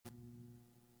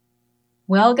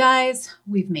Well, guys,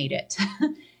 we've made it.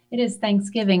 It is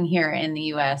Thanksgiving here in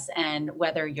the US, and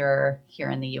whether you're here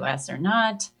in the US or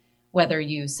not, whether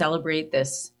you celebrate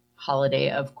this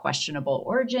holiday of questionable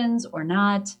origins or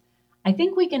not, I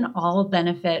think we can all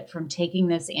benefit from taking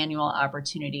this annual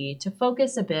opportunity to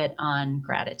focus a bit on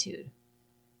gratitude.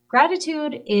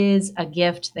 Gratitude is a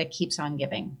gift that keeps on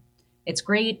giving. It's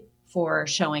great for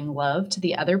showing love to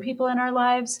the other people in our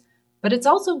lives, but it's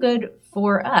also good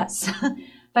for us.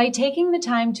 By taking the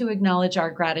time to acknowledge our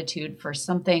gratitude for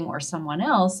something or someone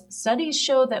else, studies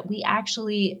show that we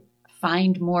actually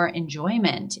find more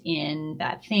enjoyment in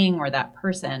that thing or that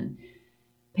person.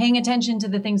 Paying attention to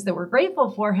the things that we're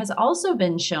grateful for has also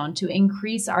been shown to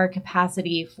increase our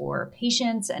capacity for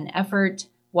patience and effort,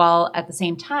 while at the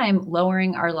same time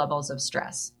lowering our levels of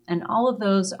stress. And all of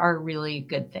those are really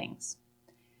good things.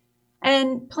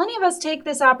 And plenty of us take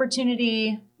this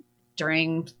opportunity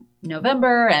during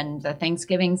November and the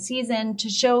Thanksgiving season to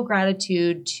show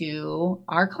gratitude to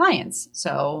our clients.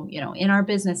 So, in our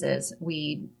businesses,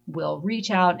 we will reach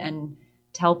out and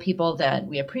tell people that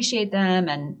we appreciate them.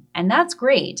 And that's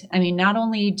great. I mean, not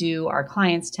only do our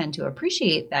clients tend to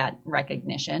appreciate that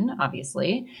recognition,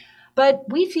 obviously, but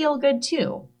we feel good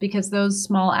too, because those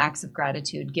small acts of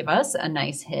gratitude give us a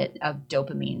nice hit of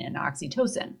dopamine and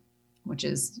oxytocin, which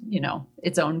is,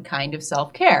 its own kind of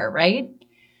self-care, right?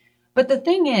 But the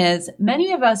thing is,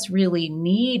 many of us really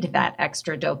need that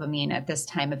extra dopamine at this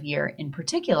time of year in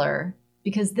particular,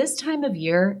 because this time of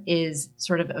year is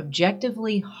sort of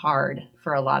objectively hard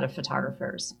for a lot of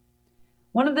photographers.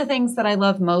 One of the things that I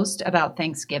love most about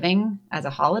Thanksgiving as a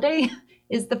holiday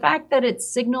is the fact that it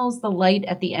signals the light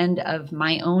at the end of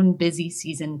my own busy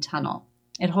season tunnel.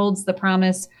 It holds the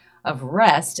promise of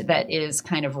rest that is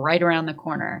kind of right around the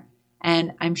corner.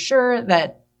 And I'm sure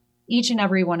that each and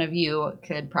every one of you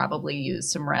could probably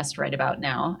use some rest right about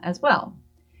now as well.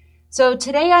 So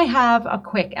today I have a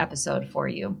quick episode for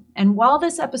you. And while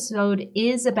this episode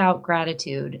is about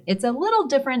gratitude, it's a little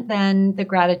different than the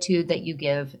gratitude that you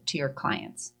give to your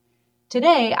clients.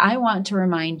 Today, I want to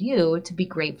remind you to be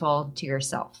grateful to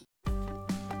yourself.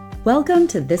 Welcome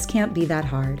to This Can't Be That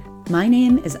Hard. My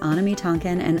name is Anami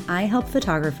Tonkin, and I help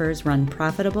photographers run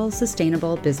profitable,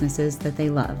 sustainable businesses that they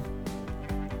love.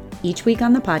 Each week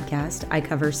on the podcast, I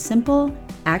cover simple,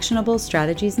 actionable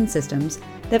strategies and systems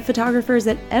that photographers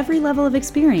at every level of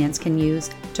experience can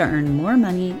use to earn more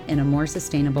money in a more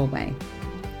sustainable way.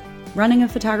 Running a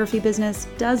photography business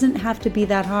doesn't have to be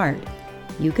that hard.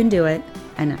 You can do it,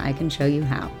 and I can show you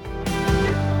how.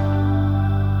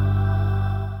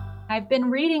 I've been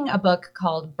reading a book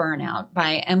called Burnout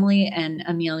by Emily and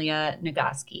Amelia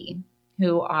Nagoski,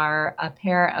 who are a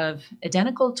pair of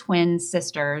identical twin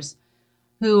sisters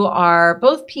who are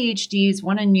both PhDs,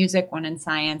 one in music, one in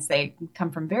science. They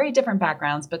come from very different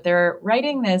backgrounds, but they're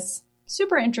writing this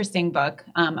super interesting book.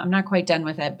 I'm not quite done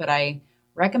with it, but I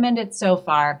recommend it so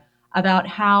far, about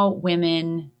how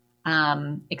women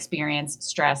experience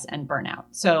stress and burnout.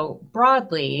 So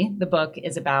broadly, the book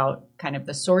is about kind of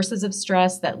the sources of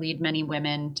stress that lead many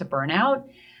women to burnout.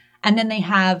 And then they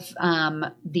have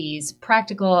these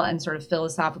practical and sort of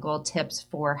philosophical tips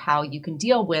for how you can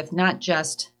deal with not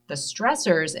just the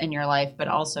stressors in your life, but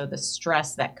also the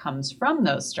stress that comes from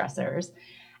those stressors.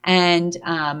 And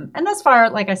thus far,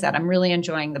 like I said, I'm really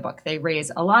enjoying the book. They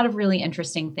raise a lot of really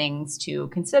interesting things to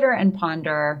consider and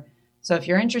ponder. So if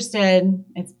you're interested,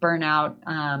 it's Burnout.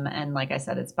 And like I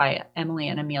said, it's by Emily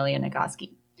and Amelia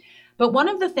Nagoski. But one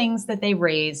of the things that they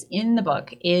raise in the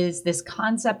book is this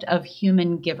concept of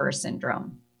human giver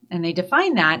syndrome. And they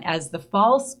define that as the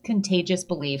false contagious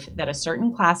belief that a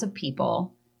certain class of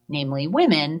people, namely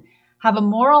women, have a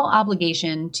moral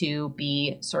obligation to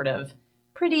be sort of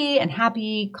pretty and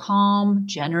happy, calm,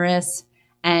 generous,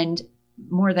 and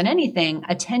more than anything,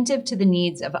 attentive to the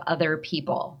needs of other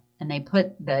people. And they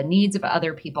put the needs of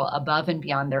other people above and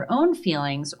beyond their own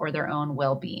feelings or their own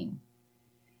well-being.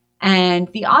 And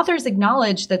the authors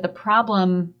acknowledge that the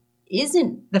problem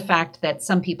isn't the fact that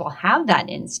some people have that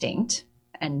instinct,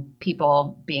 and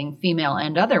people being female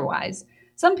and otherwise.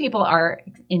 Some people are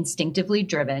instinctively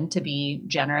driven to be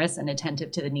generous and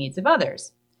attentive to the needs of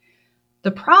others.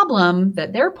 The problem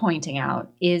that they're pointing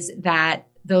out is that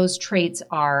those traits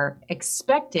are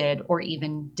expected or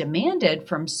even demanded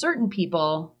from certain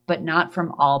people, but not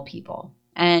from all people.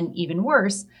 And even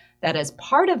worse, that as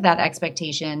part of that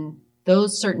expectation,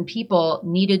 those certain people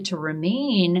needed to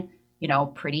remain,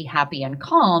 pretty happy and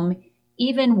calm,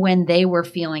 even when they were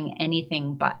feeling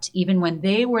anything but, even when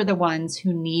they were the ones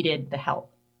who needed the help.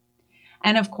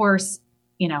 And of course,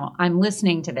 I'm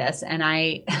listening to this and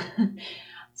I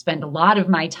spend a lot of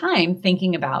my time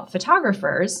thinking about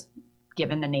photographers,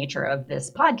 given the nature of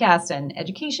this podcast and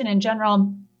education in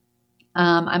general,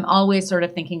 I'm always sort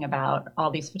of thinking about all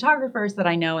these photographers that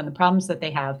I know and the problems that they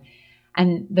have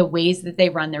and the ways that they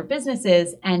run their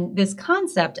businesses. And this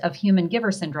concept of human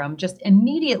giver syndrome just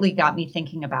immediately got me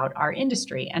thinking about our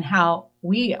industry and how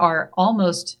we are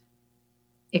almost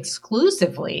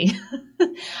exclusively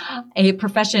a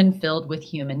profession filled with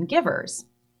human givers.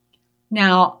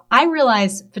 Now, I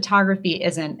realize photography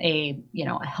isn't a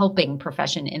helping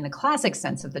profession in the classic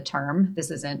sense of the term.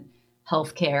 This isn't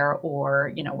healthcare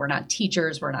or, we're not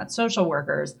teachers, we're not social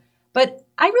workers, but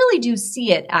I really do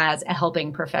see it as a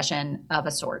helping profession of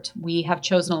a sort. We have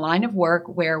chosen a line of work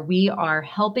where we are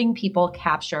helping people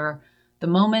capture the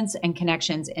moments and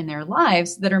connections in their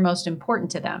lives that are most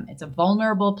important to them. It's a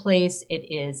vulnerable place. It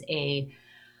is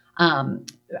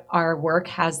our work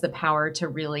has the power to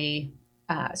really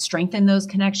strengthen those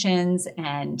connections.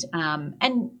 And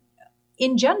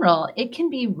in general, it can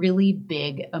be really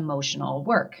big emotional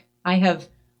work. I have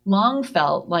long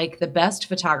felt like the best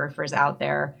photographers out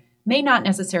there may not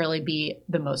necessarily be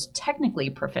the most technically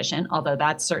proficient, although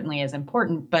that certainly is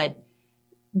important. But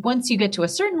once you get to a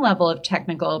certain level of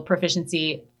technical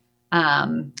proficiency,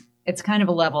 it's kind of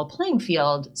a level playing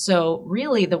field. So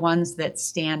really the ones that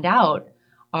stand out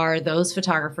are those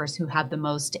photographers who have the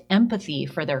most empathy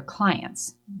for their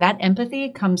clients. That empathy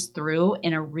comes through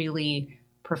in a really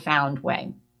profound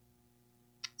way.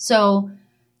 So,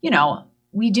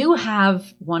 we do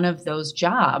have one of those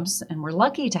jobs, and we're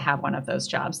lucky to have one of those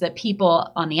jobs that people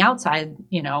on the outside,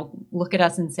 look at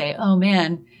us and say, oh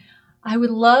man, I would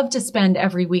love to spend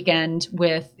every weekend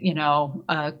with,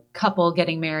 a couple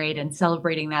getting married and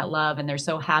celebrating that love. And they're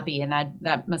so happy. And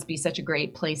that must be such a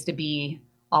great place to be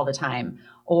all the time.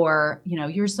 Or,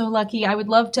 you're so lucky. I would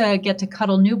love to get to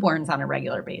cuddle newborns on a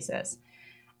regular basis.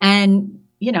 And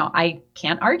I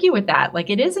can't argue with that.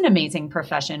 Like, it is an amazing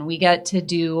profession. We get to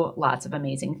do lots of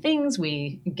amazing things.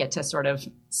 We get to sort of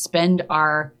spend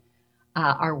our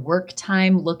work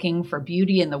time looking for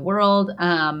beauty in the world.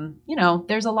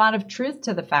 There's a lot of truth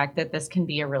to the fact that this can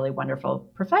be a really wonderful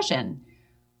profession.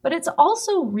 But it's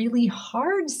also really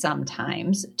hard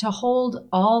sometimes to hold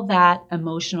all that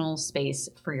emotional space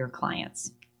for your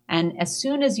clients. And as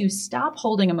soon as you stop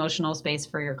holding emotional space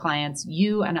for your clients,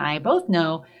 you and I both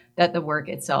know that the work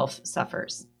itself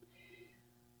suffers.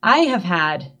 I have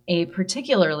had a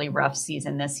particularly rough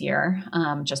season this year,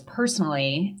 just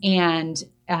personally. And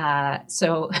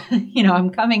so, I'm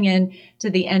coming in to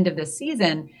the end of the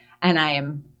season and I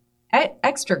am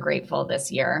extra grateful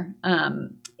this year.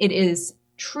 It is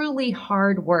truly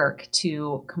hard work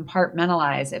to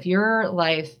compartmentalize if your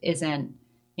life isn't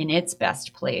in its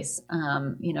best place.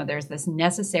 There's this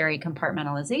necessary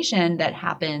compartmentalization that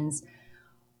happens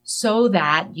so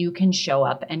that you can show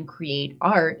up and create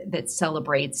art that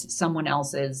celebrates someone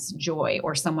else's joy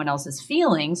or someone else's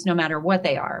feelings, no matter what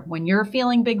they are. When you're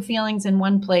feeling big feelings in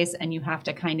one place and you have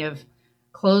to kind of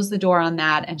close the door on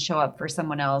that and show up for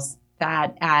someone else,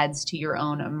 that adds to your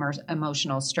own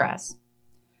emotional stress.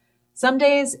 Some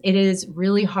days it is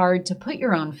really hard to put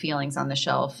your own feelings on the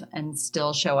shelf and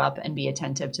still show up and be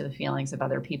attentive to the feelings of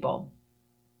other people.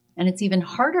 And it's even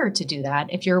harder to do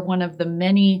that if you're one of the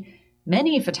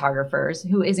many photographers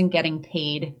who isn't getting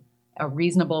paid a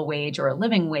reasonable wage or a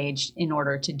living wage in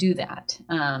order to do that.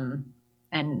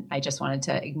 And I just wanted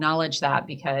to acknowledge that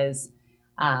because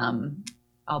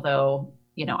although,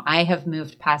 I have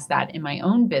moved past that in my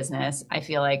own business, I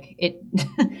feel like it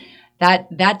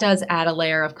that does add a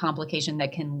layer of complication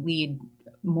that can lead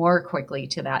more quickly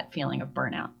to that feeling of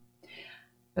burnout.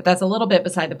 But that's a little bit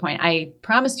beside the point. I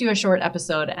promised you a short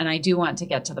episode and I do want to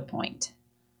get to the point.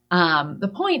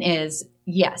 The point is,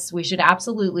 yes, we should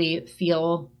absolutely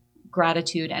feel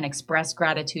gratitude and express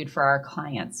gratitude for our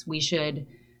clients. We should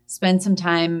spend some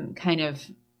time kind of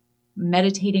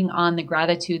meditating on the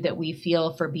gratitude that we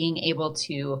feel for being able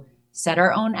to set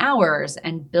our own hours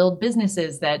and build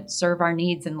businesses that serve our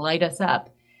needs and light us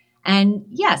up. And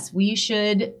yes, we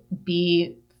should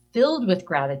be filled with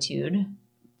gratitude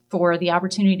for the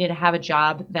opportunity to have a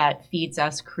job that feeds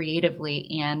us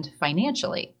creatively and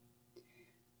financially.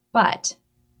 But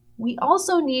we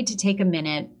also need to take a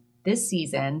minute this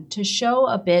season to show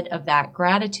a bit of that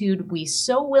gratitude we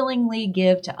so willingly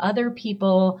give to other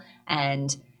people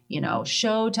and,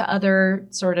 show to other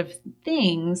sort of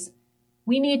things.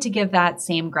 We need to give that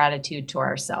same gratitude to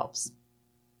ourselves.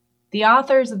 The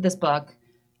authors of this book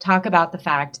talk about the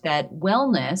fact that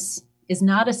wellness is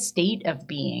not a state of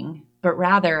being, but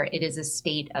rather it is a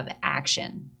state of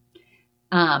action.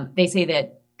 They say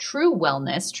that true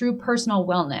wellness, true personal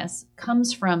wellness,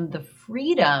 comes from the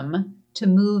freedom to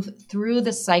move through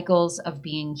the cycles of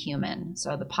being human.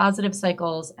 So the positive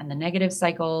cycles and the negative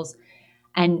cycles,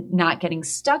 and not getting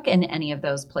stuck in any of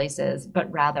those places,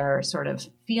 but rather sort of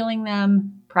feeling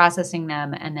them, processing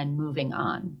them, and then moving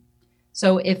on.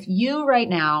 So if you right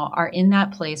now are in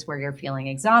that place where you're feeling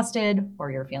exhausted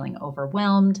or you're feeling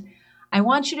overwhelmed, I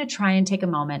want you to try and take a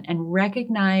moment and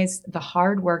recognize the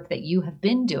hard work that you have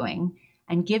been doing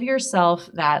and give yourself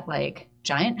that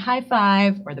giant high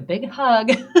five or the big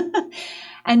hug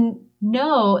and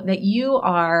know that you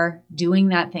are doing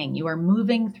that thing. You are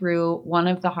moving through one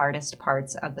of the hardest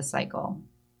parts of the cycle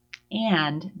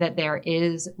and that there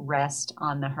is rest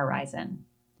on the horizon.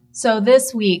 So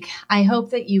this week, I hope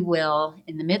that you will,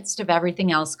 in the midst of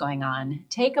everything else going on,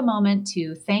 take a moment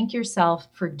to thank yourself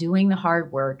for doing the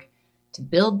hard work to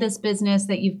build this business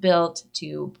that you've built,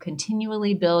 to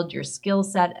continually build your skill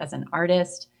set as an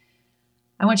artist.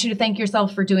 I want you to thank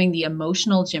yourself for doing the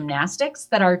emotional gymnastics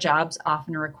that our jobs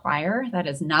often require. That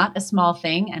is not a small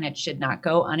thing, and it should not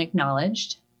go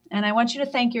unacknowledged. And I want you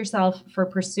to thank yourself for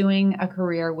pursuing a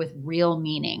career with real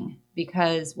meaning,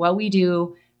 because what we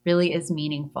do really is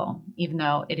meaningful, even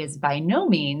though it is by no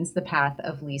means the path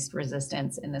of least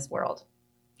resistance in this world.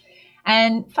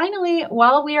 And finally,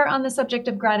 while we are on the subject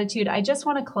of gratitude, I just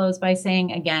want to close by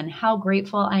saying again how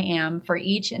grateful I am for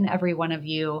each and every one of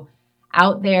you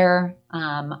out there.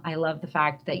 I love the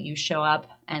fact that you show up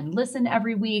and listen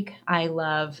every week. I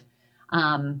love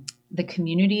the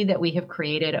community that we have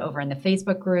created over in the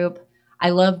Facebook group.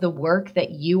 I love the work that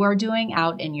you are doing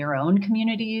out in your own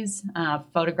communities,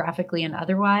 photographically and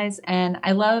otherwise. And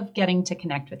I love getting to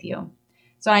connect with you.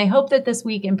 So I hope that this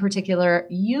week in particular,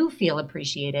 you feel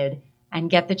appreciated and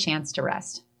get the chance to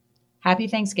rest. Happy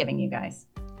Thanksgiving, you guys.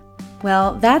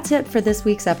 Well, that's it for this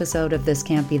week's episode of This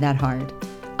Can't Be That Hard.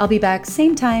 I'll be back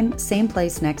same time, same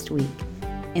place next week.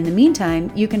 In the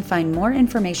meantime, you can find more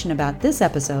information about this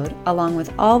episode, along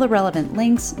with all the relevant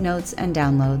links, notes, and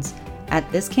downloads at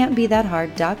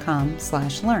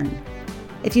thiscan'tbethathard.com/learn.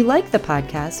 If you like the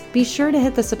podcast, be sure to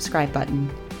hit the subscribe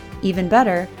button. Even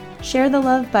better, share the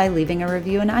love by leaving a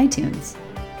review in iTunes.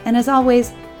 And as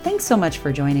always, thanks so much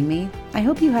for joining me. I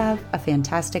hope you have a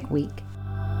fantastic week.